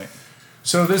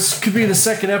So this could be the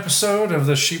second episode of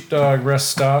the Sheepdog Rest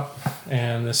Stop,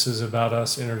 and this is about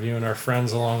us interviewing our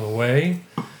friends along the way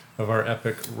of our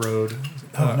epic road,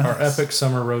 nice. Our epic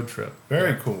summer road trip.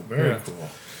 Very cool, very cool.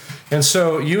 And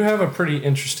so you have a pretty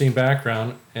interesting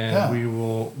background, and we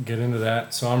will get into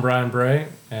that. So I'm Brian Bray,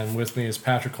 and with me is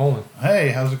Patrick Holman. Hey,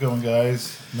 how's it going,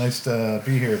 guys? Nice to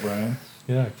be here, Brian.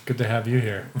 Yeah, good to have you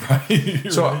here. Right.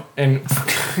 So right. And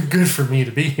good for me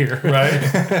to be here. Right.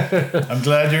 I'm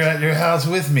glad you're at your house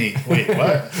with me. Wait,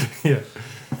 what? Yeah.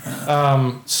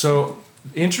 So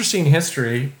interesting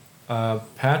history.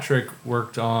 Patrick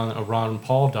worked on a Ron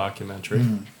Paul documentary,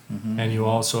 and you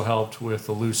also helped with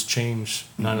the Loose Change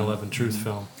 9/11 Truth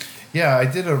film. Yeah, I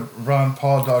did a Ron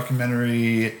Paul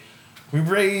documentary. We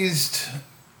raised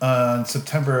in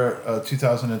September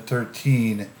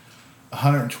 2013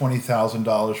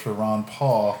 $120,000 for Ron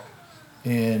Paul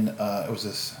in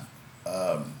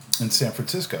San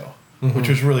Francisco, which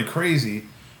was really crazy.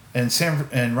 And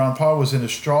Ron Paul was in a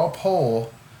straw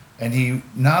poll, and he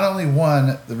not only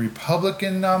won the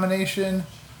Republican nomination,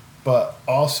 but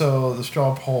also the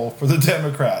straw poll for the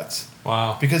Democrats.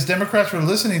 Wow. Because Democrats were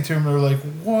listening to him, they were like,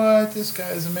 what? This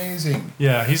guy is amazing.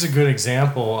 Yeah, he's a good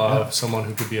example of someone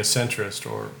who could be a centrist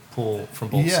or pull from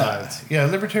both sides. Yeah,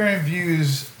 libertarian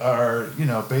views are,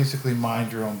 basically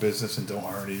mind your own business and don't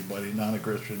hurt anybody,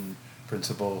 non-aggression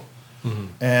principle.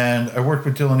 Mm-hmm. And I worked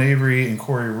with Dylan Avery and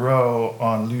Corey Rowe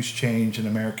on Loose Change and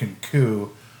American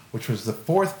Coup, which was the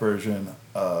fourth version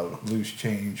of Loose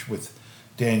Change with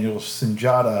Daniel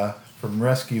Sinjata from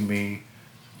Rescue Me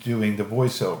doing the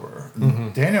voiceover. Mm-hmm.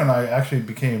 Daniel and I actually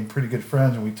became pretty good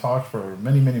friends, and we talked for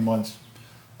many, many months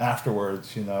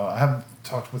afterwards. I haven't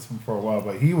talked with him for a while,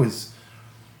 but he was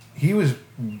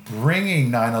bringing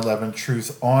 9/11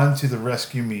 Truth onto the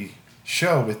Rescue Me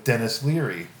show with Dennis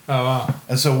Leary. Oh, wow.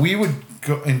 And so we would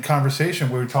go in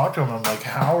conversation, we would talk to him, I'm like,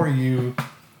 how are you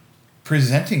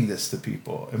presenting this to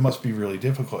people? It must be really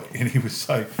difficult. And he was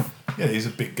like, yeah, he's a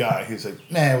big guy. He's like,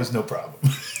 nah, it was no problem.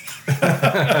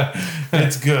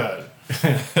 It's good.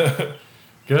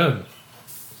 Good.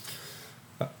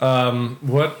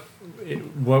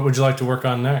 What would you like to work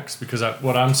on next? Because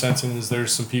what I'm sensing is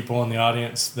there's some people in the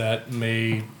audience that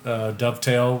may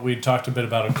dovetail. We talked a bit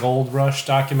about a Gold Rush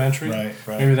documentary. Right.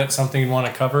 Maybe that's something you want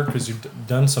to cover because you've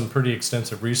done some pretty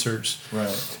extensive research.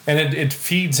 Right. And it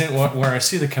feeds in where I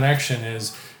see the connection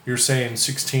is you're saying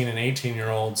 16 and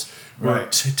 18-year-olds were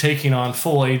taking on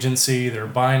full agency. They're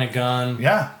buying a gun.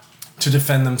 Yeah. To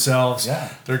defend themselves. Yeah.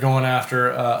 They're going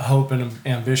after hope and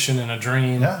ambition and a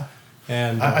dream. Yeah.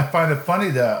 And I find it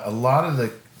funny that a lot of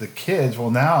the kids,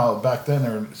 well, now, back then they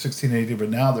were 16, 18, but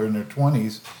now they're in their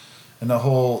 20s. And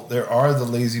there are the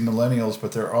lazy millennials,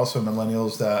 but there are also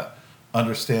millennials that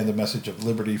understand the message of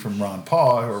liberty from Ron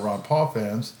Paul, who are Ron Paul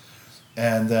fans.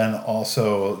 And then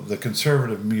also the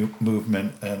conservative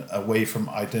movement and away from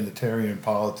identitarian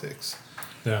politics.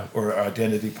 Yeah. Or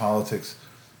identity politics.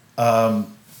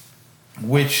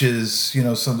 Which is,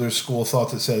 some there's school of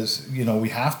thought that says, we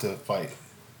have to fight.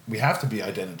 We have to be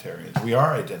identitarians. We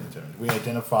are identitarians. We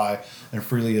identify and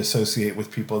freely associate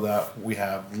with people that we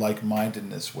have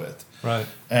like-mindedness with. Right.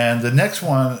 And the next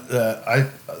one,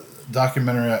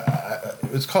 documentary,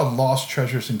 it's called Lost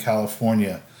Treasures in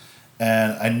California.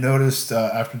 And I noticed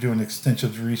after doing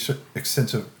extensive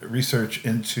research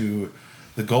into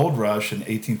the gold rush in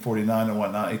 1849 and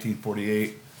whatnot,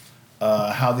 1848,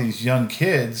 how these young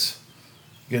kids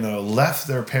left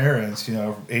their parents,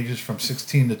 ages from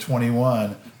 16 to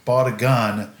 21, bought a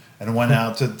gun, and went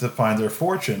out to find their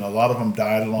fortune. A lot of them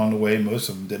died along the way. Most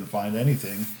of them didn't find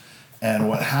anything. And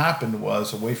what happened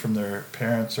was, away from their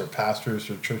parents or pastors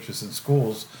or churches and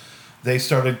schools, they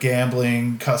started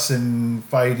gambling, cussing,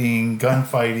 fighting,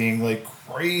 gunfighting, like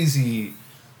crazy,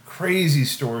 crazy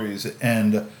stories.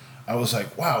 And I was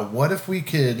like, wow, what if we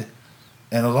could...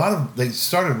 And they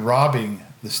started robbing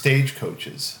the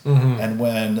stagecoaches, and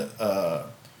when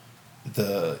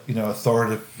the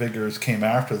authoritative figures came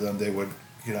after them, they would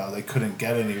they couldn't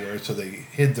get anywhere, so they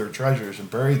hid their treasures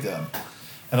and buried them.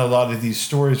 And a lot of these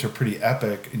stories are pretty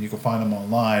epic, and you can find them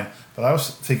online. But I was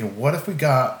thinking, what if we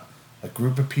got a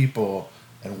group of people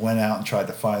and went out and tried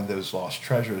to find those lost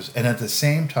treasures, and at the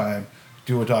same time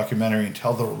do a documentary and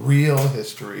tell the real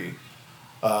history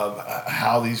of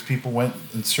how these people went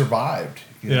and survived,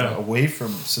 away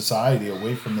from society,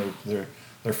 away from their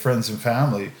friends and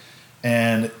family.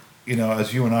 And,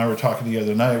 as you and I were talking the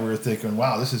other night, we were thinking,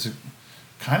 wow, this is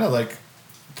kind of like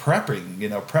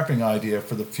prepping idea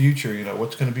for the future.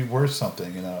 What's going to be worth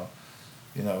something,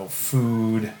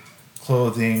 food,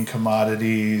 clothing,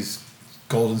 commodities,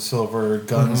 gold and silver,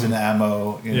 guns and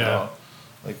ammo,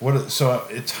 like what? So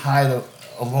it tied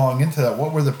along into that.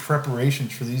 What were the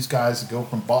preparations for these guys to go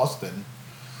from Boston,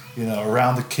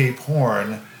 around the Cape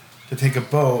Horn to take a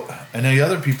boat, and then the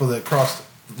other people that crossed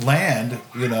land,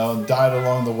 and died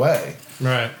along the way.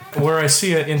 Right. Where I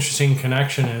see an interesting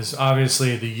connection is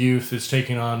obviously the youth is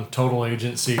taking on total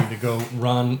agency to go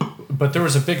run, but there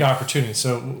was a big opportunity.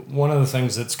 So one of the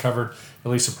things that's covered,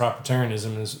 at least in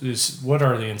propritarianism, is what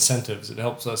are the incentives? It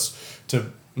helps us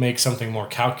to make something more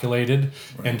calculated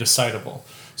and decidable.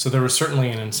 So there was certainly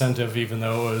an incentive, even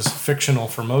though it was fictional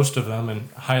for most of them and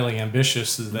highly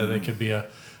ambitious, that they could be a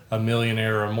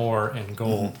millionaire or more in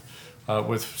gold.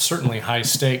 With certainly high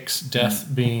stakes, death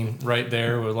being right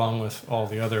there, along with all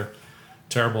the other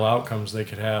terrible outcomes they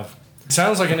could have. It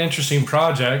sounds like an interesting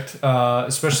project,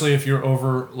 especially if you're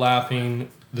overlapping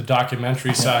the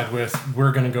documentary side with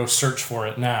we're going to go search for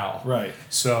it now. Right.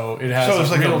 So it has it's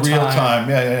like a real time.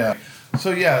 Yeah.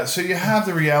 So you have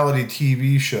the reality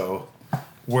TV show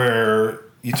where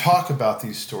you talk about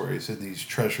these stories and these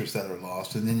treasures that are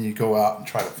lost, and then you go out and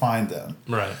try to find them.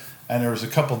 Right. And there was a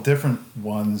couple different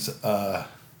ones, that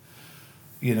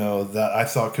I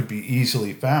thought could be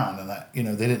easily found. And that, they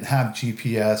didn't have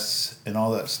GPS and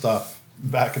all that stuff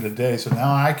back in the day. So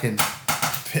now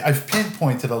I've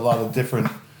pinpointed a lot of different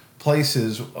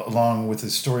places along with the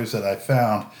stories that I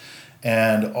found,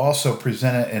 and also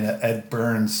present it in an Ed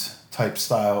Burns type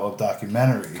style of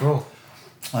documentary. Cool.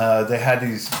 They had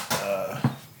these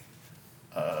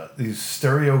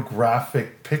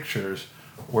stereographic pictures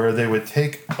where they would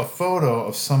take a photo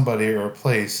of somebody or a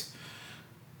place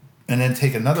and then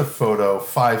take another photo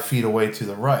 5 feet away to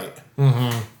the right.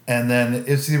 Mm-hmm. And then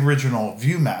it's the original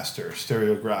Viewmaster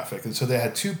stereographic. And so they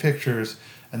had two pictures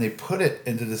and they put it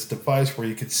into this device where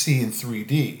you could see in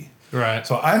 3D. Right.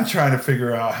 So I'm trying to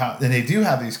figure out how, and they do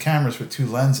have these cameras with two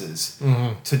lenses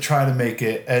to try to make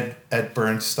it Ed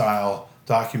Burns style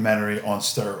documentary on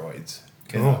steroids.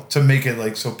 Cool. To make it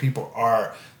like so people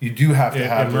you do have to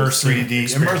have immersive 3D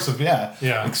experience.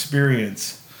 immersive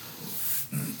experience.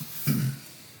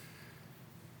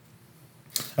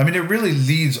 I mean, it really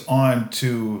leads on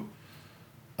to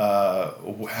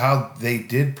how they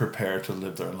did prepare to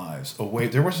live their lives.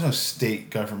 There was no state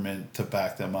government to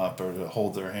back them up or to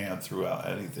hold their hand throughout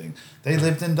anything. They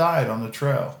lived and died on the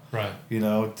trail. Right.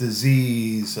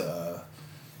 Disease,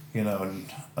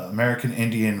 American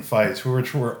Indian fights,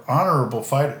 which were honorable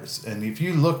fighters. And if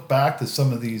you look back to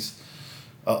some of these,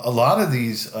 a lot of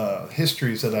these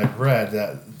histories that I've read,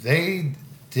 that they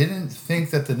didn't think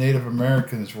that the Native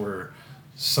Americans were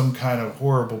some kind of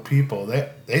horrible people.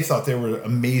 They thought they were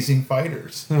amazing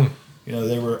fighters.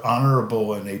 They were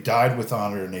honorable and they died with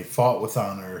honor and they fought with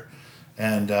honor.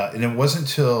 And it wasn't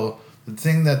until the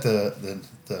thing that the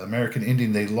American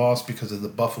Indian, they lost because of the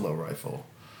buffalo rifle.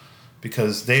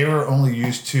 Because they were only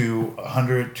used to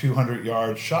 100,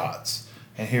 200-yard shots.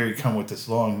 And here you come with this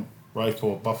long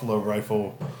rifle, buffalo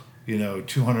rifle,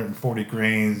 240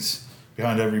 grains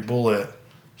behind every bullet,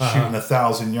 shooting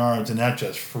 1,000 yards, and that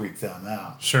just freaked them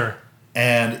out. Sure.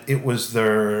 And it was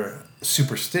their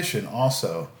superstition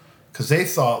also, because they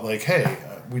thought like, hey,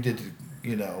 we did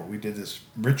this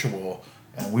ritual,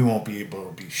 and we won't be able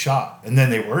to be shot. And then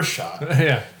they were shot.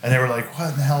 Yeah. And they were like, what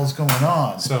in the hell is going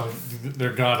on? So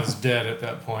their god is dead at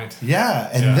that point. Yeah.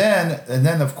 And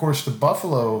then of course the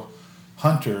buffalo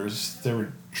hunters, they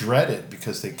were dreaded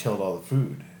because they killed all the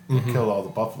food. They killed all the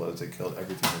buffaloes. They killed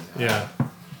everything they had.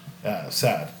 Yeah.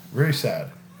 Sad. Very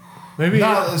sad. Maybe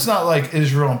it's not like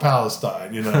Israel and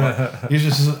Palestine, It's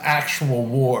just an actual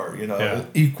war,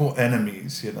 equal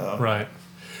enemies, Right.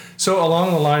 So along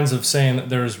the lines of saying that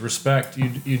there's respect,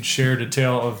 you'd shared a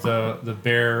tale of the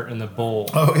bear and the bull.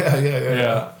 Oh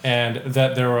yeah. And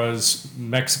that there was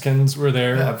Mexicans were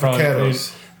there,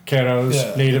 vaqueros,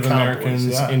 Native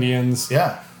Americans, Indians,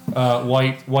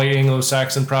 white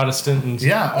Anglo-Saxon Protestant, and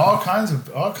all kinds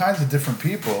of different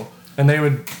people. And they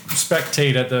would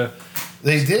spectate at the.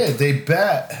 They did. They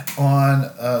bet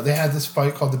on. They had this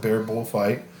fight called the Bear Bull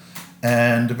Fight,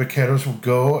 and the vaqueros would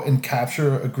go and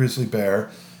capture a grizzly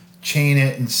bear, chain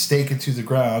it and stake it to the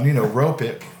ground, rope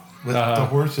it with the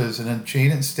horses, and then chain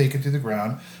it and stake it to the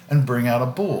ground and bring out a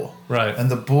bull. Right.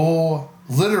 And the bull,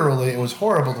 literally, it was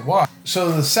horrible to watch.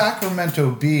 So the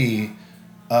Sacramento Bee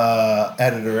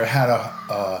editor had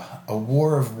a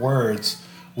war of words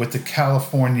with the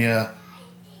California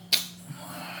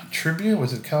Tribune.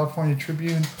 Was it California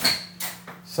Tribune?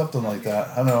 Something like that.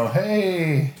 I don't know.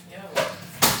 Hey.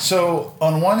 So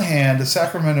on one hand, the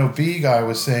Sacramento Bee guy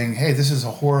was saying, hey, this is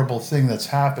a horrible thing that's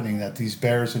happening, that these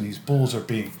bears and these bulls are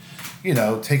being,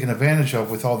 taken advantage of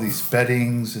with all these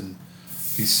bettings and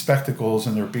these spectacles,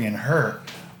 and they're being hurt.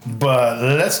 But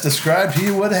let's describe to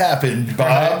you what happened,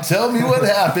 Bob. Tell me what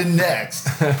happened next.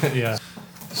 Yeah.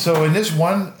 So in this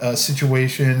one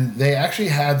situation, they actually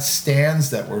had stands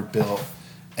that were built,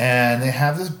 and they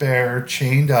have this bear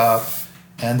chained up,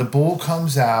 and the bull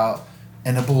comes out,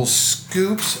 and the bull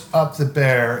scoops up the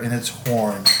bear in its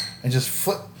horn and just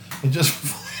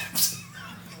flips.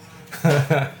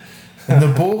 And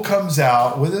the bull comes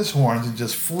out with his horns and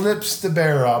just flips the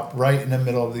bear up right in the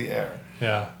middle of the air.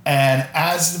 Yeah. And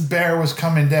as the bear was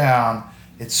coming down,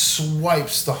 it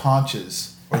swipes the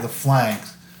haunches or the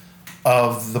flanks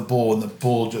of the bull, and the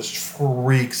bull just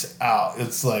freaks out.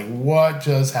 It's like, what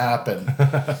just happened?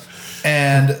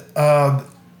 And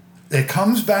it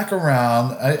comes back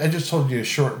around. I just told you a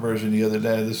short version the other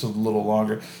day. This is a little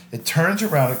longer. It turns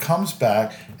around, it comes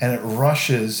back, and it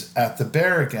rushes at the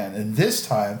bear again. And this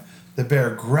time, the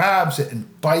bear grabs it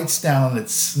and bites down on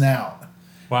its snout.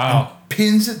 Wow. And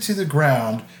pins it to the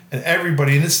ground, and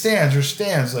everybody in the stands, or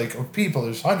stands like of people,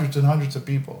 there's hundreds and hundreds of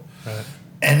people. Right.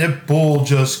 And the bull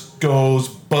just goes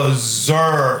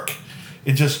berserk.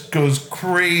 It just goes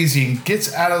crazy and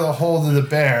gets out of the hold of the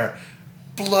bear,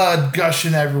 blood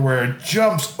gushing everywhere,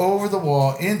 jumps over the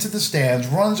wall into the stands,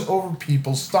 runs over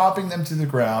people, stomping them to the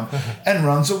ground, and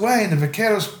runs away. And the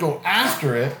vaqueros go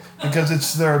after it because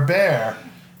it's their bear.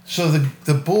 So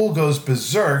the bull goes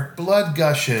berserk, blood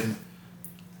gushing,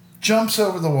 jumps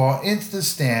over the wall into the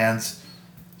stands,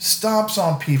 stomps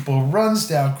on people, runs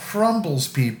down, crumbles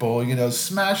people,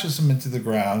 smashes them into the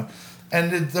ground.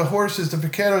 And the horses, the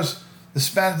vaqueros, the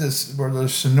Spanish were the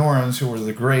Sonorans, who were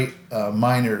the great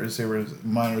miners. They were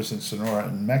miners in Sonora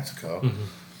in Mexico. Mm-hmm.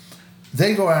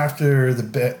 They go after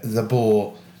the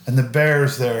bull, and the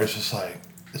bear's there is just like,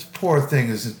 this poor thing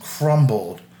is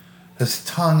crumbled, his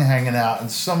tongue hanging out,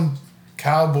 and some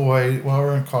cowboy, well,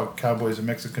 we're going to call it cowboys and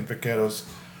Mexican vaqueros,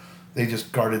 they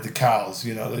just guarded the cows,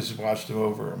 they just watched them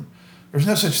over them. There's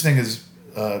no such thing as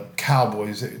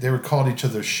cowboys. They were called each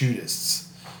other shootists.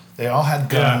 They all had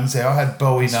guns, They all had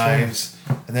Bowie knives,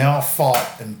 and they all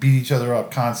fought and beat each other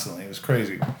up constantly. It was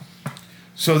crazy.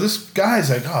 So this guy's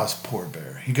like, oh, this poor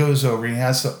bear. He goes over and he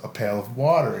has a pail of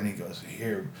water, and he goes,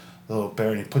 here, little bear,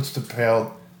 and he puts the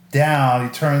pail down,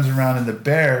 he turns around, and the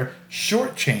bear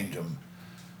shortchanged him.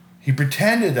 He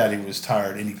pretended that he was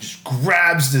tired, and he just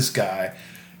grabs this guy,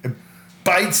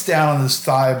 bites down on his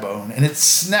thigh bone, and it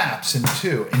snaps in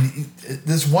two. And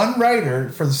this one writer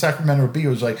for the Sacramento Bee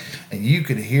was like, and you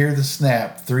could hear the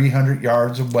snap 300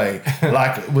 yards away,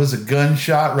 like it was a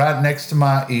gunshot right next to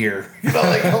my ear.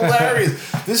 Like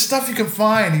hilarious. This stuff you can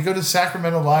find. You go to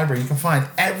Sacramento Library, you can find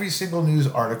every single news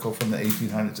article from the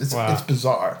 1800s. It's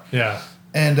bizarre. Yeah.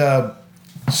 And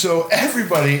so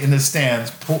everybody in the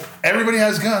stands, everybody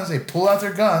has guns. They pull out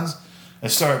their guns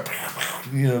and start,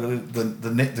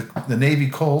 the Navy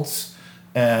Colts,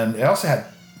 and they also had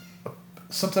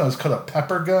something that was called a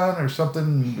pepper gun or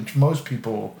something, which most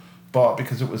people bought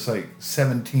because it was like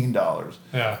 $17.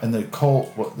 Yeah. And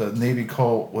the Navy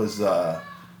Colt was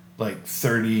like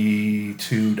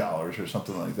 $32 or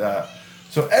something like that.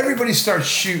 So everybody starts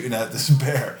shooting at this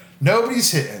bear. Nobody's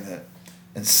hitting it,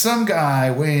 and some guy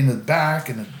way in the back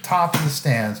and the top of the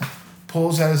stands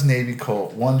pulls out his Navy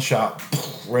Colt, one shot,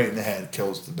 right in the head,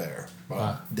 kills the bear.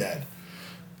 Wow. Dead.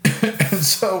 And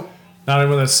so... Not even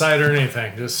with a sight or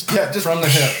anything, just from the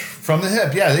hip. From the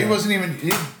hip, yeah. They wasn't even...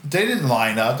 They didn't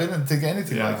line up. They didn't think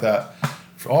anything like that.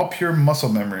 For all pure muscle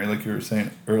memory, like you were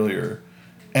saying earlier.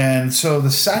 And so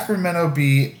the Sacramento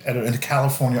Bee and the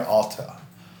California Alta.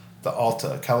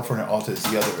 California Alta is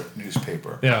the other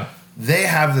newspaper. Yeah. They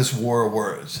have this war of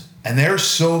words. And they're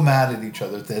so mad at each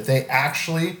other that they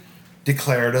actually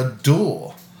declared a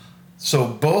duel. So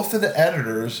both of the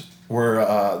editors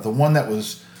were the one that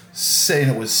was saying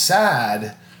it was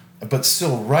sad, but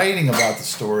still writing about the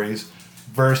stories,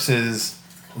 versus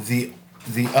the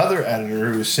other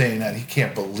editor who was saying that he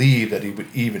can't believe that he would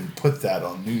even put that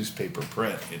on newspaper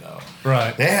print.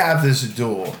 Right. They have this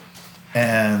duel,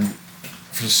 and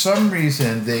for some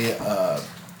reason they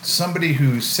somebody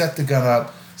who set the gun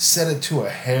up set it to a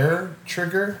hair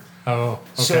trigger. Oh,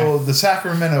 okay. So the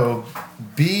Sacramento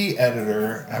Bee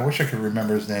editor, I wish I could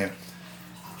remember his name,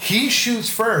 he shoots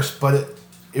first, but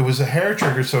it was a hair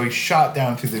trigger, so he shot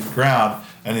down to the ground,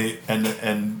 and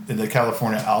the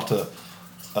California Alto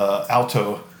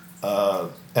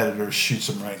editor shoots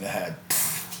him right in the head.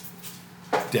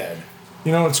 Dead.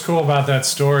 You know what's cool about that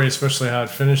story, especially how it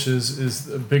finishes, is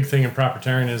a big thing in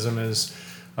proprietarianism is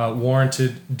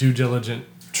warranted, due diligent,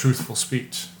 truthful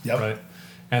speech. Yep. Right?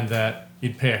 And that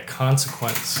you'd pay a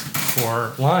consequence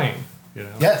for lying.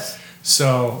 Yes.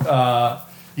 So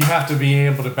you have to be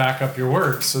able to back up your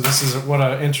words. So this is what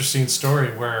an interesting story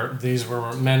where these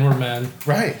were men.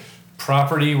 Right.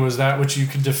 Property was that which you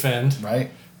could defend.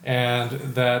 Right. And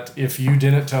that if you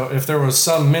didn't if there was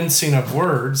some mincing of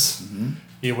words,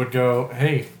 you would go,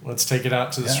 hey, let's take it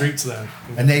out to the streets then.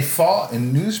 And they fought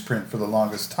in newsprint for the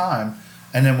longest time.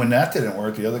 And then when that didn't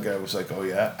work, the other guy was like, oh,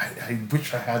 yeah, I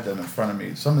wish I had them in front of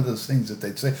me. Some of those things that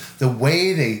they'd say, the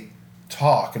way they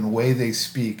talk and the way they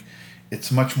speak, it's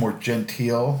much more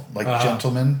genteel, like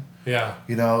gentlemen. Yeah.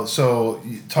 You know, so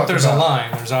you talk but there's about, a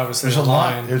line. There's obviously a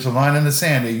line. There's a line in the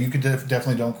sand that you could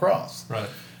definitely don't cross. Right.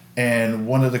 And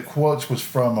one of the quotes was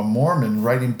from a Mormon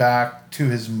writing back to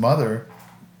his mother.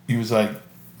 He was like,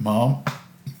 Mom,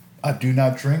 I do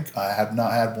not drink. I have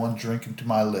not had one drink into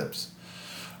my lips.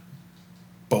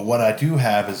 But what I do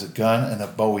have is a gun and a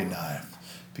Bowie knife,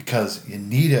 because you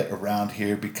need it around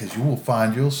here, because you will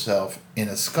find yourself in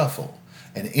a scuffle.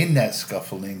 And in that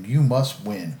scuffling, you must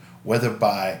win, whether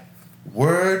by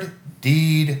word,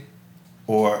 deed,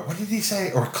 or what did he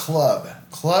say? Or club,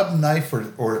 knife,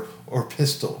 or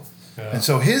pistol. Yeah. And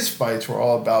so his fights were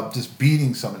all about just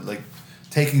beating somebody, like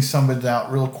taking somebody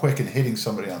out real quick and hitting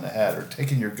somebody on the head, or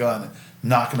taking your gun and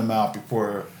knocking them out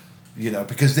before,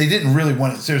 because they didn't really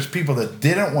want it. There's people that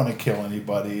didn't want to kill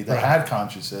anybody that had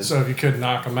consciences. So if you could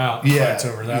knock them out, fights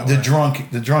over that the way.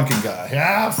 The drunken guy.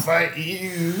 Yeah, I'll fight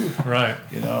you. Right.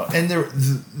 And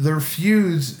their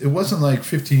feuds, it wasn't like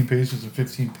 15 paces and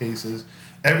 15 paces.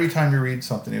 Every time you read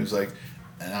something, it was like,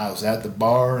 and I was at the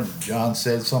bar, and John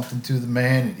said something to the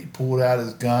man, and he pulled out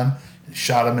his gun and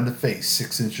shot him in the face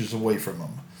 6 inches away from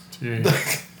him.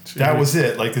 Jeez. That was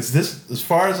it. Like, it's this, as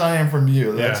far as I am from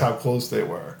you, that's how close they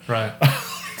were. Right.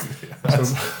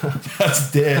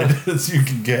 That's dead as you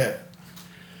can get.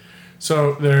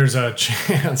 So there's a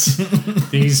chance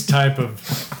these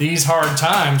hard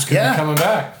times could be coming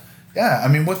back. Yeah, I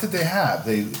mean, what did they have?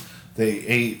 They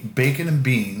ate bacon and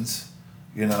beans.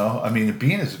 I mean, a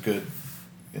bean is a good,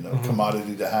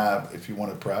 commodity to have if you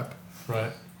want to prep.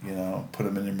 Right. Put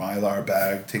them in your Mylar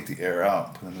bag, take the air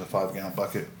out, put them in a 5-gallon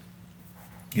bucket.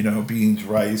 Beans,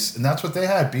 rice, and that's what they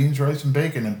had: beans, rice, and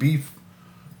bacon, and beef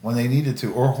when they needed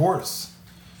to, or horse.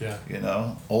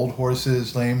 Yeah. Old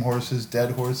horses, lame horses,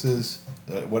 dead horses,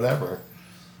 whatever.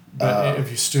 But if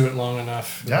you stew it long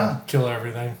enough, it'll kill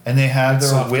everything. And they had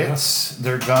their wits,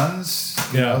 their guns.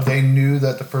 They knew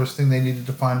that the first thing they needed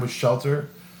to find was shelter,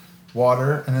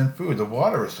 water, and then food. The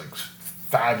water is like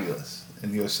fabulous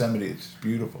in Yosemite. It's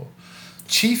beautiful.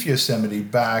 Chief Yosemite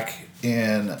back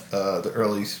in the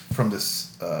early, from the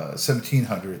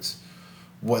 1700s,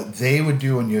 what they would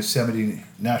do in Yosemite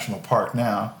National Park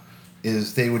now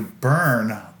is they would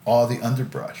burn all the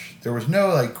underbrush. There was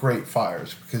no great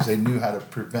fires because they knew how to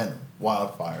prevent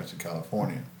wildfires in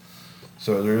California.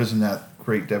 So there isn't that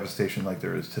great devastation like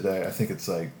there is today. I think it's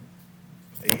like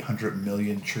 800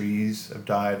 million trees have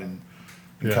died in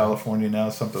California now,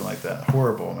 something like that.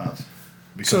 Horrible amounts.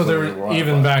 So there,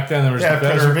 even back then, there was better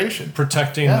preservation,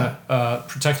 protecting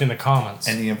the commons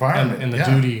and the environment, and the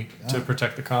duty to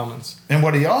protect the commons. And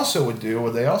what they also would do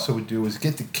was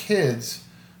get the kids.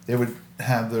 They would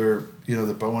have their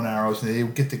the bow and arrows, and they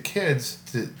would get the kids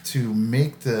to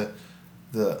make the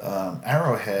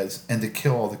arrowheads and to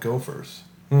kill all the gophers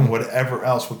and whatever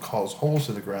else would cause holes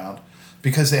in the ground,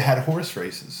 because they had horse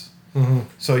races. Mm-hmm.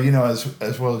 So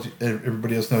as well as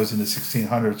everybody else knows, in the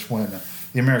 1600s when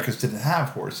the Americans didn't have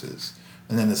horses,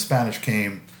 and then the Spanish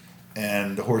came,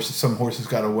 and some horses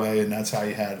got away, and that's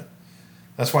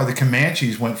why the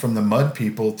Comanches went from the mud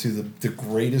people to the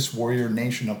greatest warrior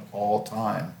nation of all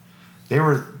time.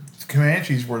 The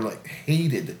Comanches were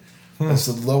hated as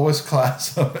the lowest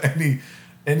class of any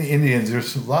Indians.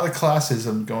 There's a lot of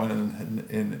classism going on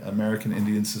in American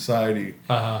Indian society.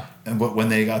 Uh-huh. But when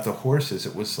they got the horses,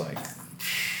 it was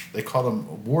they called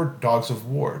them dogs of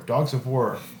war,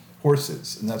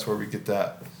 horses, and that's where we get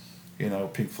that,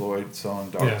 Pink Floyd song,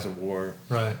 Dogs of War.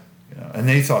 Right. And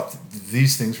they thought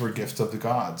these things were gifts of the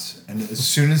gods. And as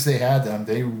soon as they had them,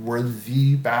 they were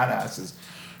the badasses.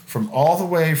 From all the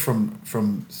way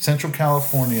from Central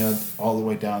California all the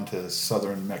way down to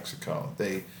southern Mexico.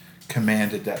 They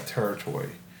commanded that territory.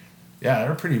 Yeah,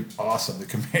 they're pretty awesome. The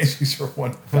Comanches are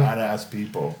one badass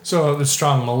people. So the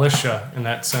strong militia in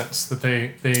that sense that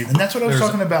they and that's what I was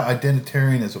talking about,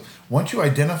 identitarianism. Once you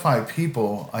identify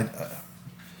people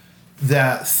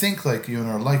that think like you and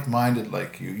are like-minded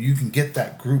like you can get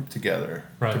that group together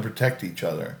to protect each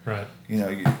other. Right.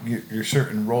 Your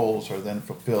certain roles are then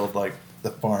fulfilled, like the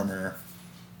farmer,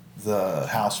 the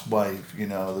housewife,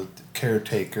 the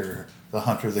caretaker, the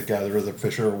hunter, the gatherer, the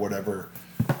fisher, or whatever,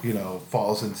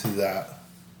 falls into that,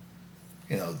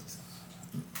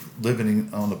 living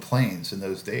on the plains in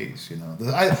those days. You know,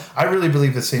 I really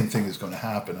believe the same thing is going to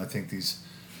happen. I think these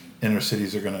inner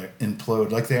cities are going to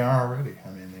implode like they are already. I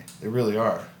mean, they really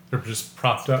are. They're just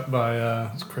propped up by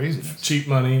It's craziness. cheap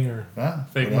money or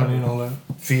fake whatever. money and all that.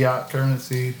 Fiat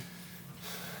currency.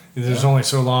 There's only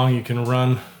so long you can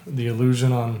run the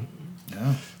illusion on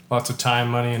Yeah. lots of time,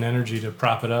 money, and energy to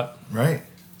prop it up. Right.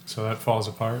 So that falls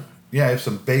apart. Yeah, I have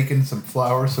some bacon, some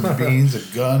flour, some beans,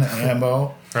 a gun,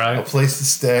 ammo, Right. a place to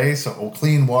stay, some a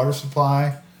clean water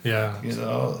supply. Yeah. You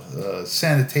know,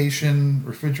 sanitation,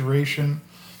 refrigeration.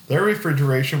 Their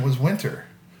refrigeration was winter.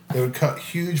 They would cut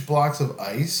huge blocks of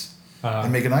ice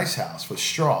and make an ice house with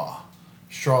straw.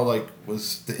 Straw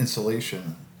was the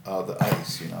insulation of the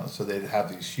ice, you know. So they'd have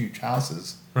these huge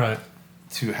houses Right.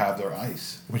 to have their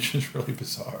ice, which is really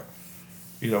bizarre,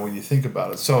 you know, when you think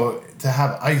about it. So to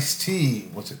have iced tea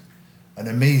was an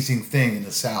amazing thing in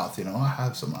the South. You know, I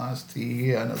have some iced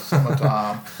tea in the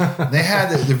summertime. They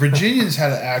had the Virginians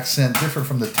had an accent different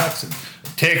from the Texans.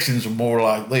 The Texans were more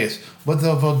like this, but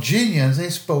the Virginians, they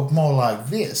spoke more like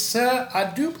this. Sir, I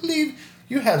do believe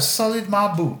you have sullied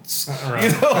my boots. Right.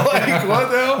 You know, like,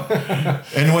 what the hell?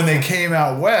 And when they came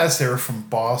out west, they were from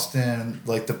Boston,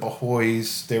 like the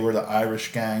Bahoys. They were the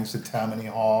Irish gangs, the Tammany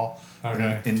Hall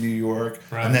in New York.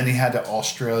 Right. And then he had the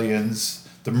Australians.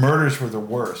 The murders were the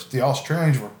worst. The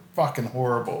Australians were fucking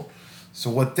horrible. So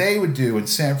what they would do in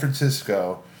San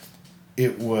Francisco,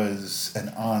 it was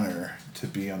an honor to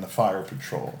be on the fire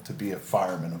patrol, to be a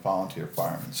fireman, a volunteer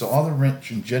fireman. So all the rich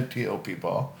and genteel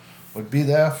people would be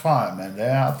there firemen.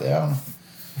 They're out there,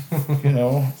 you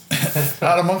know,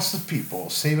 out amongst the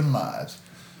people, saving lives.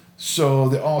 So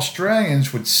the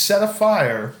Australians would set a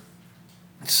fire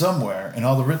somewhere, and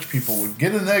all the rich people would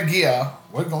get in their gear.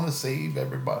 We're going to save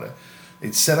everybody.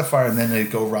 They'd set a fire, and then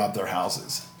they'd go rob their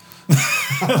houses.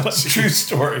 True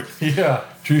story. Yeah.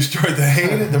 True story.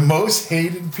 The most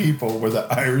hated people were the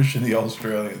Irish and the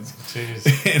Australians. Jeez.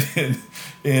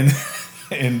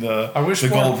 in the the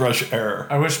Gold Rush era.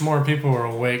 I wish more people were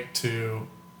awake to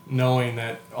knowing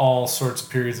that all sorts of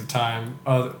periods of time,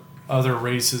 other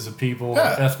races of people,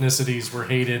 ethnicities were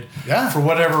hated for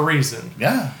whatever reason.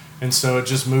 Yeah. And so it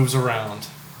just moves around.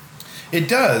 It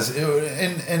does.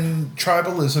 And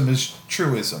tribalism is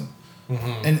truism.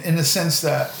 Mm-hmm. In the sense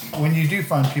that when you do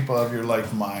find people of your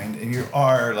like mind and you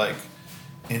are like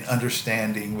in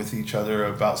understanding with each other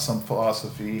about some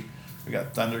philosophy, we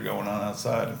got thunder going on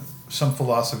outside, some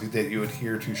philosophy that you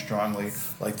adhere to strongly,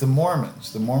 like the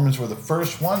Mormons. The Mormons were the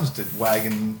first ones to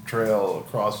wagon trail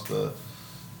across the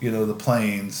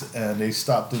plains, and they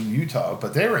stopped in Utah,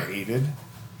 but they were hated.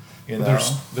 You know?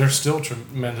 They're still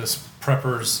tremendous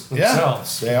preppers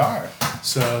themselves. Yeah, they are.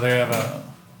 So they have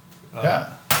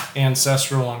a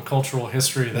ancestral and cultural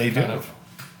history that kind of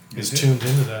is tuned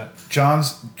into that.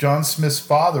 John Smith's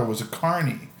father was a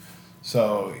carny,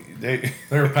 so they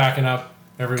were packing up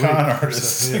every week. Con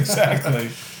artists, so, exactly.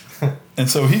 And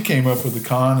so he came up with the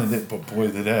con, but boy,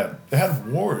 they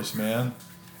had wars, man.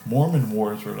 Mormon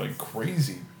wars were like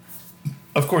crazy.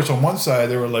 Of course, on one side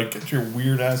they were like, "Get your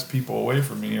weird ass people away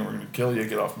from me, and we're going to kill you.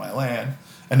 Get off my land."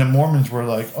 And the Mormons were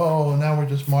like, "Oh, now we're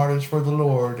just martyrs for the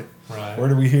Lord." Right. Where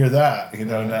do we hear that? You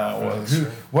know, now Right.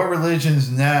 what religions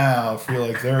now feel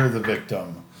like they're the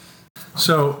victim?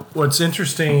 So what's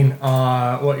interesting,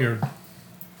 what you're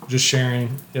just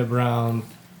sharing around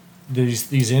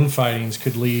these infightings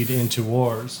could lead into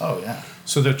wars. Oh yeah.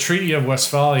 So the Treaty of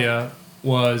Westphalia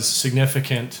was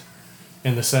significant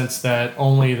in the sense that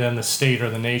only then the state or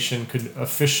the nation could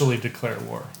officially declare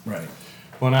war. Right.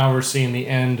 Well, now we're seeing the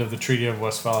end of the Treaty of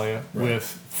Westphalia with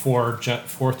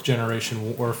fourth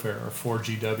generation warfare, or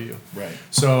 4GW. Right.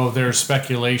 So there's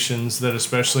speculations that,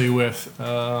 especially with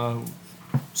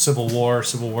Civil War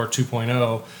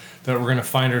 2.0, that we're going to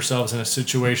find ourselves in a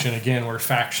situation again where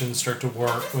factions start to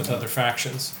work with other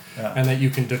factions, and that you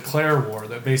can declare war.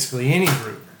 That basically any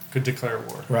group could declare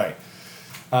war. Right.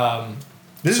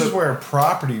 This is where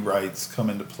property rights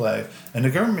come into play, and the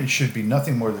government should be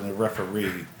nothing more than a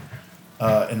referee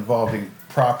involving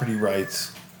property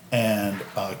rights and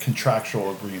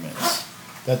contractual agreements.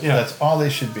 That's all they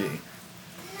should be.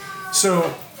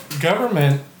 So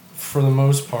government, for the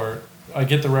most part, I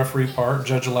get the referee part.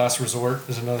 Judge of last resort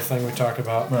is another thing we talk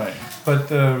about. Right. But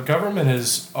the government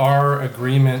is our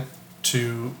agreement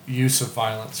to use of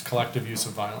violence, collective use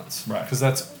of violence. Right. Because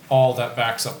that's all that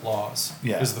backs up laws.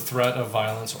 Yeah. Is the threat of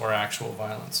violence or actual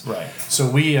violence. Right. So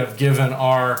we have given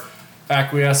our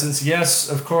acquiescence. Yes,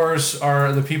 of course,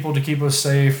 are the people to keep us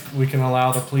safe. We can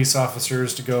allow the police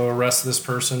officers to go arrest this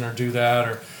person or do that,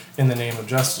 or in the name of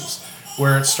justice.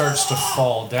 Where it starts to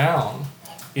fall down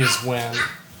is when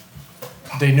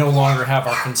they no longer have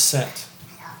our consent.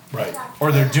 Right.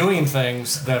 or they're doing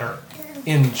things that are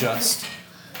unjust,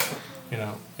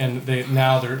 and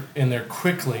they're in there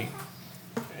quickly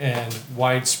and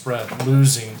widespread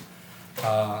losing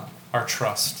our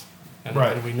trust,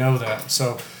 and we know that.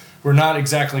 So we're not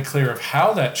exactly clear of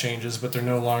how that changes, but they're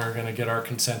no longer going to get our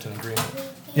consent and agreement.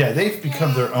 Yeah, they've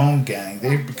become their own gang.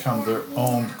 They've become their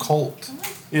own cult.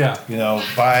 Yeah.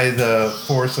 By the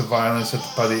force of violence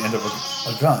by the end of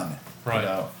a gun.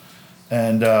 Right.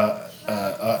 And I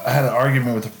had an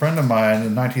argument with a friend of mine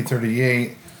in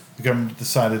 1938. The government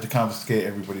decided to confiscate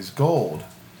everybody's gold.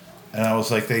 And I was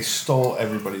like, they stole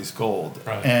everybody's gold.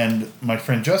 Right. And my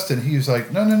friend Justin, he was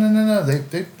like, no.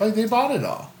 They bought it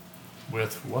all.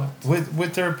 With what?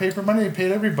 With their paper money, they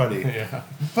paid everybody. Yeah.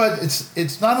 But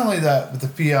it's not only that with the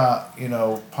fiat,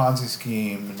 Ponzi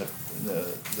scheme and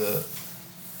the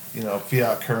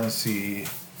fiat currency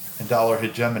and dollar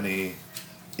hegemony.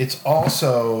 It's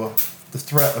also the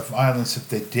threat of violence if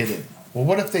they didn't. Well,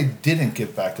 what if they didn't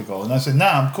give back the gold? And I said,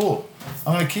 nah, I'm cool.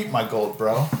 I'm going to keep my gold,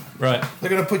 bro. Right. They're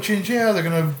going to put you in jail. They're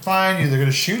going to fine you. They're going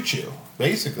to shoot you,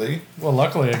 basically. Well,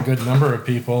 luckily, a good number of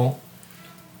people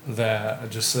that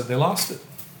just said they lost it.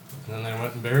 And then they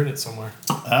went and buried it somewhere.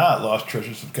 Lost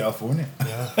treasures of California.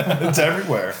 Yeah. It's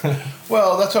everywhere.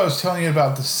 Well, that's what I was telling you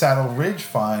about the Saddle Ridge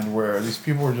find, where these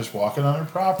people were just walking on their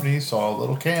property, saw a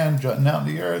little can jutting out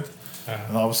in the earth,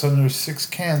 and all of a sudden there's 6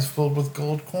 cans filled with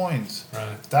gold coins.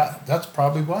 Right. That's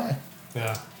probably why.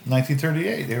 Yeah.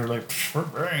 1938, they were like, we're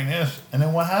burying this. And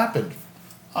then what happened?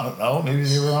 I don't know. Maybe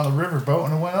they were on a riverboat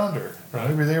and it went under. Right.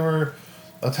 Maybe they were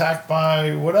attacked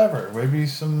by whatever. Maybe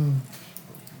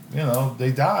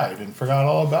they died and forgot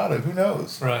all about it. Who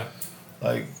knows? Right.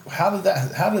 Like, how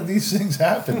did these things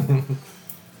happen?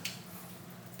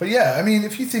 But yeah, I mean,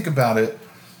 if you think about it,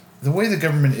 the way the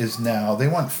government is now, they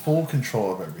want full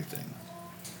control of everything.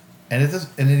 And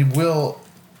it will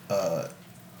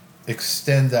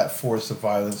extend that force of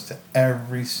violence to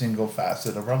every single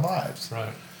facet of our lives.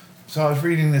 Right. So I was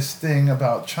reading this thing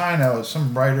about China.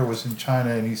 Some writer was in China,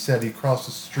 and he said he crossed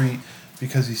the street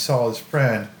because he saw his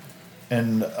friend,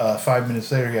 and 5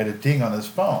 minutes later he had a ding on his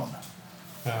phone.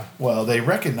 Yeah. Well, they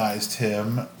recognized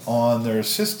him on their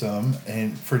system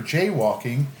and for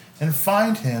jaywalking and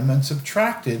fined him and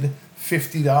subtracted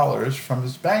 $50 from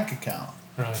his bank account.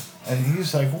 Right. And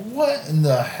he's like, what in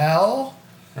the hell?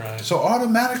 Right. So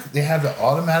they have the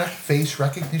automatic face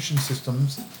recognition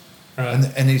systems. Right.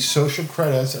 And these social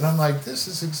credits, and I'm like, this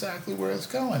is exactly where it's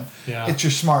going. Yeah. It's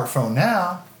your smartphone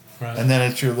now, Right. and then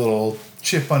it's your little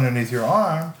chip underneath your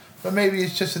arm, but maybe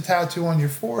it's just a tattoo on your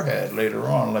forehead later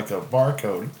on, like a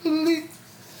barcode.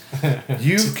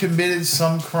 You've committed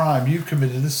some crime. You've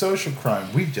committed a social crime.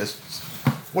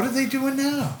 What are they doing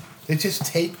now? They just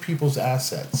take people's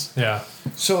assets. Yeah.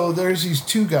 So there's these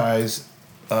 2 guys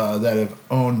that have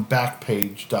owned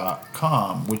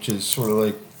Backpage.com, which is sort of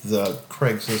like the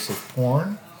Craigslist of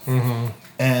porn. Mm-hmm.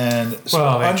 And so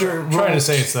trying to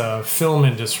say it's the film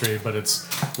industry, but it's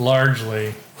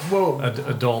largely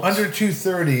adults. Under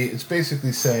 230, it's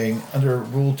basically saying, under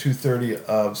Rule 230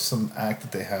 of some act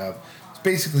that they have, it's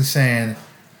basically saying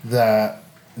that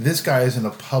this guy isn't a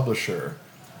publisher,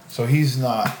 so he's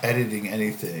not editing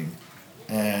anything,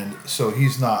 and so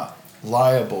he's not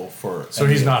liable for. So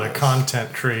he's not a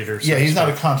content creator. Yeah, he's not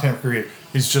a content creator.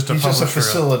 He's just a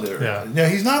facilitator. Yeah,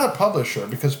 he's not a publisher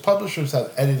because publishers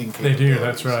have editing capabilities. They do.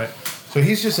 That's right. So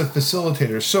he's just a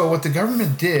facilitator. So what the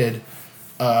government did,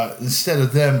 instead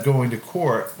of them going to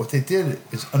court, what they did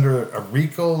is under a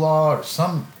RICO law or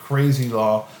some crazy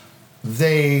law,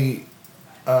 they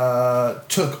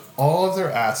took all of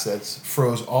their assets,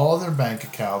 froze all of their bank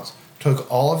accounts,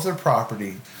 took all of their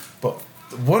property. But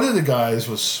one of the guys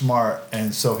was smart,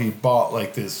 and so he bought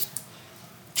like this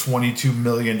 $22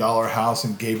 million house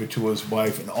and gave it to his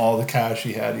wife, and all the cash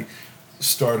he had, he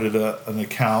started an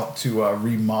account to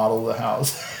remodel the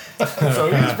house.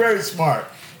 So he was very smart.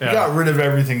 He got rid of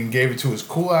everything and gave it to his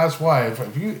cool ass wife.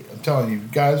 I'm telling you,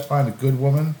 guys, find a good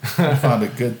woman, find a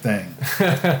good thing.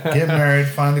 Get married,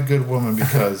 find a good woman,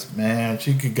 because man,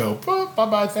 she could go bye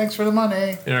bye, thanks for the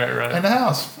money, right, and the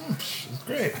house. It's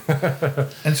great.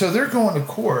 And so they're going to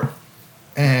court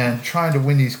and trying to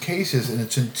win these cases, and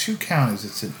it's in 2 counties.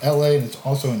 It's in L.A. and it's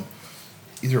also in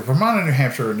either Vermont or New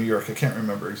Hampshire or New York. I can't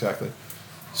remember exactly.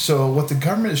 So what the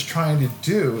government is trying to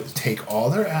do is take all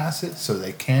their assets so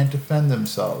they can't defend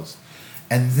themselves.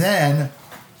 And then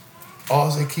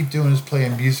all they keep doing is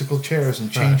playing musical chairs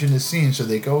and changing the scene. So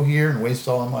they go here and waste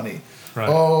all the money. Right.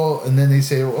 Oh, and then they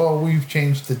say, oh, we've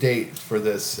changed the date for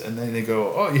this. And then they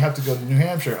go, oh, you have to go to New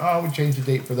Hampshire. Oh, we changed the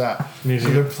date for that. So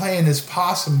they're playing this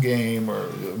possum game or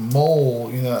mole,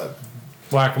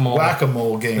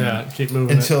 whack-a-mole game. Yeah, keep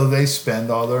moving until they spend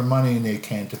all their money and they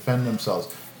can't defend themselves.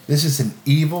 This is an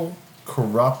evil,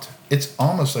 corrupt. It's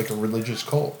almost like a religious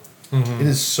cult. It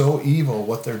is so evil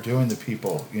what they're doing to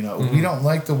people. You know, we don't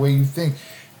like the way you think,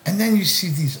 and then you see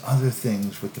these other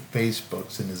things with the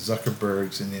Facebooks and the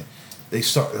Zuckerbergs, and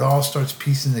it all starts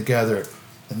piecing together,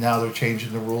 and now they're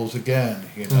changing the rules again.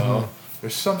 You know,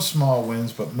 there's some small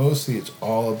wins, but mostly it's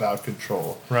all about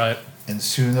control. Right. And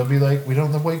soon they'll be like, we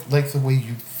don't like the way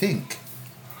you think.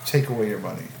 Take away your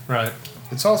money. Right.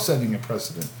 It's all setting a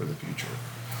precedent for the future.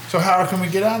 So how can we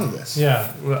get out of this?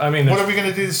 Yeah, well, I mean, what are we going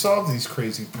to do to solve these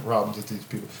crazy problems with these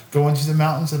people? Go into the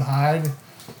mountains and hide,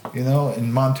 you know,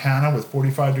 in Montana with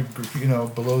 45 degrees, you know,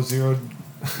 below zero,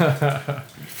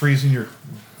 freezing your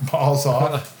balls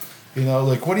off. You know,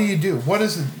 like, what do you do? What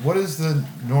is the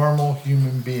normal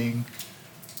human being?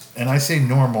 And I say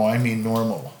normal, I mean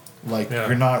normal. Like,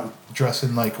 you're not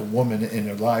dressing like a woman in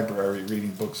a library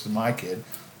reading books to my kid,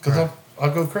 because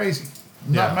I'll go crazy.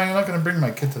 I'm not going to bring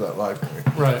my kid to that library.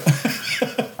 Right.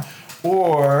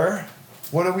 Or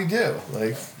what do we do?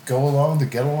 Like, go along to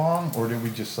get along? Or do we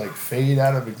just, like, fade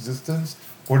out of existence?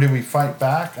 Or do we fight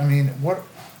back? I mean, what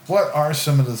are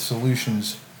some of the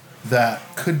solutions that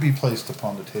could be placed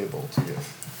upon the table to you?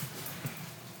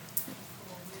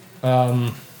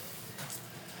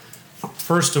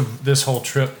 First of this whole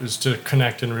trip is to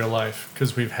connect in real life,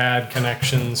 because we've had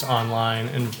connections online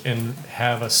and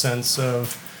have a sense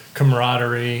of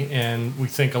camaraderie, and we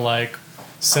think alike,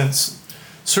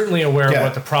 certainly aware of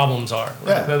what the problems are.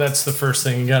 Right? Yeah. That's the first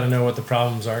thing. You got to know what the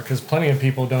problems are, because plenty of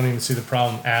people don't even see the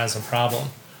problem as a problem.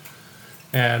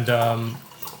 And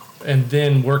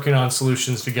then working on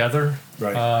solutions together,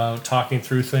 talking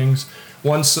through things.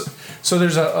 So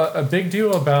there's a big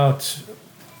deal about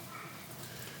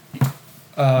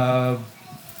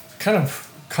kind of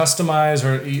customize,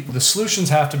 or the solutions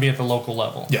have to be at the local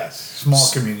level. Yes, small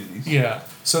communities. Yeah.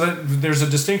 So there's a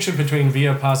distinction between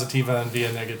via positiva and via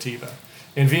negativa.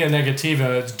 In via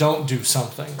negativa, it's don't do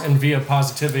something. And via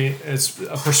positiva, it's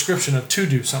a prescription of to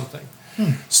do something.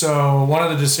 So one of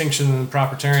the distinctions in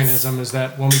propritarianism is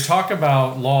that when we talk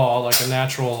about law, like a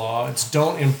natural law, it's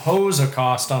don't impose a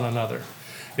cost on another.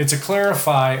 It's a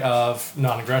clarify of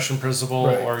non-aggression principle,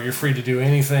 or you're free to do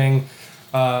anything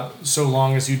so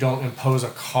long as you don't impose a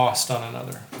cost on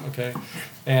another. Okay?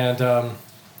 And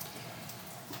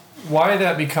why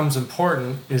that becomes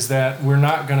important is that we're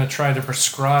not going to try to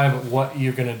prescribe what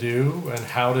you're going to do and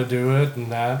how to do it,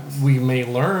 and that we may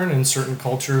learn in certain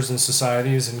cultures and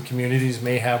societies and communities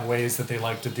may have ways that they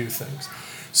like to do things.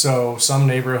 So some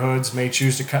neighborhoods may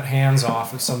choose to cut hands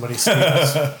off if somebody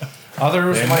steals.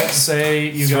 Others might say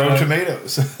you throw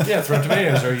tomatoes. Throw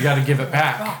tomatoes, or you got to give it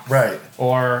back. Right.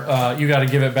 Or you got to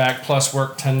give it back plus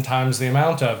work 10 times the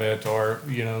amount of it, or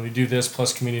you do this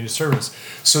plus community service.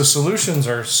 So solutions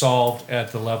are solved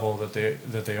at the level that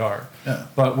they are. Yeah.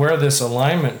 But where this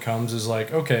alignment comes is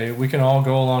like, okay, we can all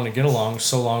go along to get along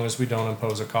so long as we don't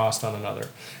impose a cost on another.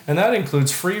 And that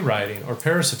includes free riding or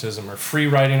parasitism, or free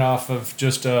riding off of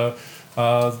just the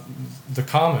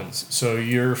commons. So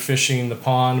you're fishing the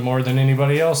pond more than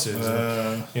anybody else is.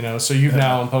 So you've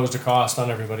now imposed a cost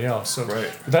on everybody else. So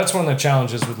that's one of the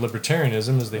challenges with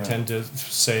libertarianism, is they tend to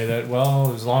say that,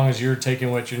 well, as long as you're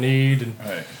taking what you need, and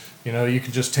you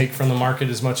can just take from the market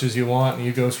as much as you want, and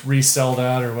you go resell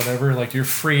that or whatever, like you're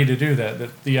free to do that.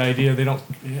 That the idea, they don't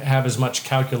have as much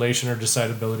calculation or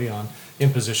decidability on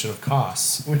imposition of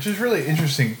costs. Which is really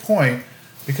interesting point.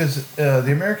 Because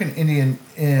the American Indian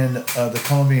in the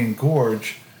Columbian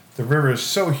Gorge, the river is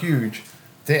so huge,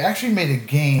 they actually made a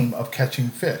game of catching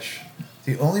fish.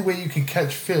 The only way you could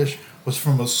catch fish was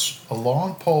from a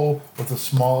long pole with a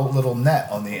small little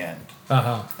net on the end.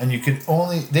 And you could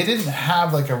they didn't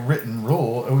have like a written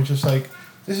rule. It was just like,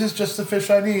 this is just the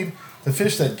fish I need. The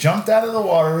fish that jumped out of the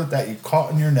water that you caught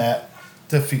in your net,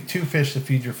 to feed 2 fish to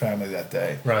feed your family that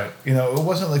day. Right. It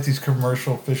wasn't like these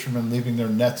commercial fishermen leaving their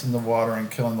nets in the water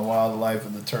and killing the wildlife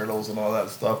and the turtles and all that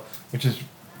stuff, which is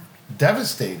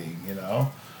devastating,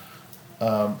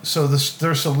 So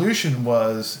their solution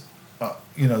was,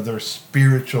 their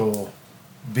spiritual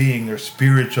being, their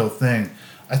spiritual thing.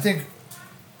 I think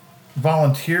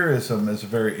volunteerism is a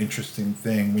very interesting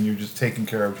thing when you're just taking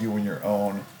care of you on your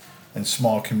own in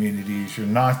small communities. You're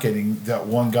not getting that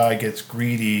one guy gets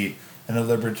greedy. And a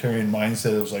libertarian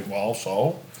mindset was like, well,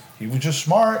 so he was just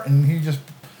smart and he just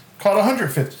caught 100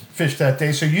 fish that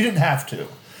day, so you didn't have to.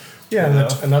 Yeah,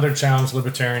 and another challenge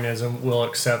libertarianism will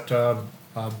accept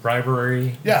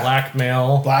bribery,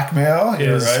 blackmail. Blackmail,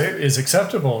 is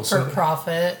acceptable. For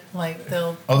profit, like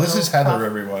they'll. Oh, this is Heather,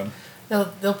 everyone.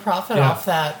 They'll profit off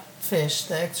that fish,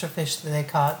 the extra fish that they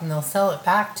caught, and they'll sell it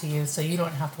back to you, so you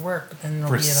don't have to work. But then it'll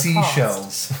For be at a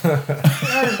cost.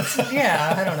 seashells.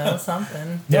 Yeah, I don't know,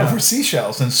 something. No, Yeah. for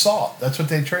seashells and salt. That's what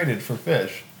they traded for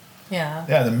fish. Yeah.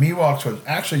 Yeah, the Miwoks would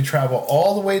actually travel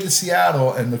all the way to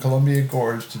Seattle and the Columbia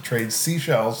Gorge to trade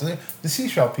seashells. The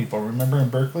seashell people, remember in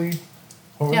Berkeley?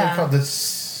 What were they Yeah. called? The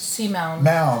Sea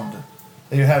mound.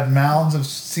 They had mounds of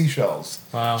seashells.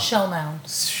 Wow. Shell mound.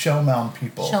 Shell mound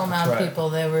people. Shell That's mound right. people.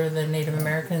 They were the Native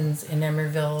Americans in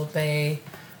Emeryville Bay,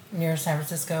 near San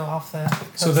Francisco, off the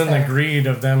coast. So then there. the greed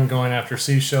of them going after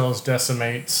seashells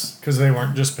decimates because they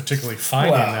weren't just particularly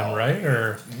finding Wow. them, right?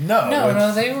 Or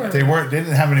No, they were. They weren't. They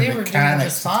didn't have any They were doing mechanics.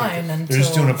 just to take fine it. They're just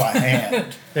until- doing it by hand.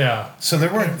 yeah. So they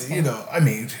weren't. You know, I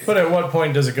mean, But at what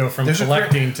point does it go from There's a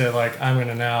collecting to like I'm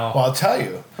gonna now? well, I'll tell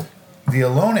you, the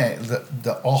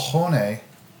Ohlone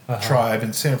tribe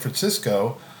in San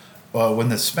Francisco, when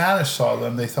the Spanish saw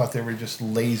them, they thought they were just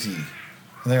lazy,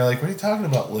 and they were like, "What are you talking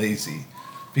about, lazy?"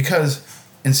 Because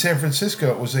in San Francisco,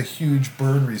 it was a huge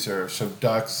bird reserve, so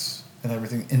ducks and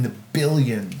everything in the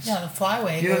billions. Yeah, the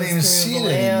flyway. You don't goes even through see it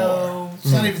Vallejo, anymore.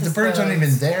 It's not even, the birds aren't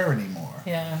even there anymore.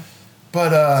 Yeah.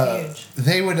 But It's huge.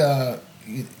 they would,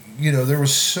 you know, there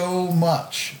was so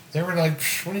much. They were like,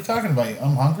 "What are you talking about?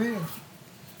 I'm hungry.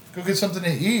 Go get something to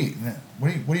eat."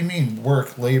 What do you mean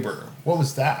work, labor? What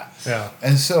was that? Yeah.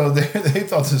 And so they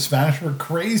thought the Spanish were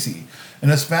crazy,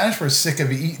 and the Spanish were sick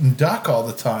of eating duck all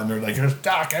the time. They're like, "There's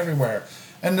duck everywhere,"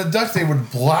 and the duck, they would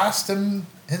blast them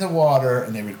in the water,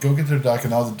 and they would go get their duck,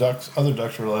 and all the other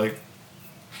ducks were like,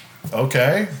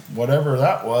 "Okay, whatever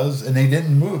that was," and they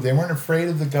didn't move. They weren't afraid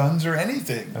of the guns or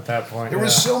anything. At that point, There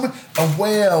was so much. A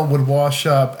whale would wash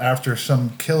up after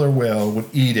some killer whale would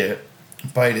eat it,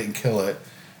 bite it, and kill it,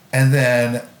 and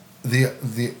then the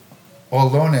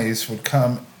Ohlones would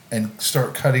come and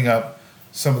start cutting up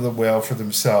some of the whale for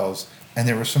themselves. And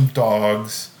there were some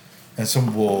dogs and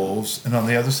some wolves, and on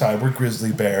the other side were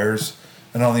grizzly bears,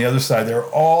 and on the other side they were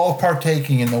all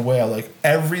partaking in the whale, like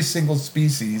every single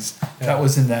species that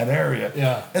was in that area.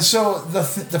 Yeah. And so the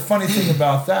funny thing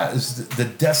about that is the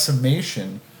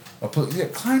decimation of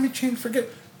climate change. Forget,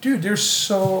 dude. There's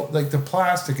so like the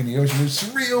plastic in the ocean.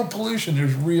 There's real pollution.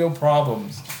 There's real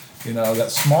problems. You know that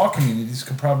small communities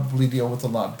could probably deal with a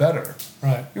lot better.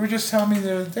 Right. You were just telling me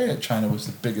the other day that China was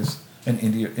the biggest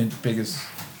and biggest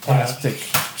plastic.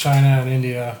 China and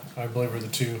India, I believe, are the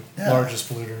two Yeah. largest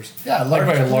polluters. Yeah, like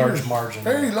by a polluters. large margin.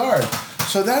 Very large.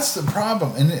 So that's the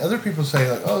problem. And the other people say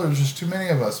like, "Oh, there's just too many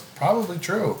of us." Probably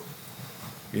true.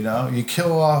 You know, you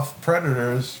kill off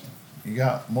predators, you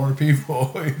got more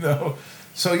people. You know,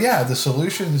 so yeah, the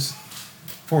solutions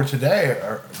for today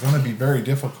are going to be very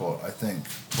difficult, I think,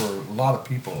 for a lot of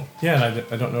people. Yeah, and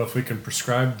I don't know if we can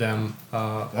prescribe them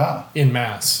Yeah. in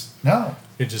mass. No.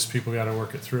 It just people got to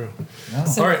work it through. No.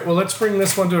 So- All right, well, let's bring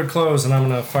this one to a close, and I'm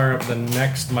going to fire up the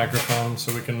next microphone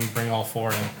so we can bring all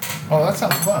four in. Oh, that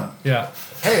sounds fun. Yeah.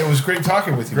 Hey, it was great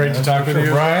talking with you. Great man. to That's talk for with sure.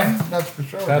 you. Brian. That's for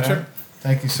sure. Patrick? Man.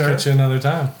 Thank you, sir. Catch you another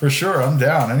time. For sure, I'm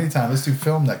down anytime. Let's do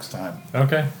film next time.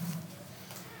 Okay.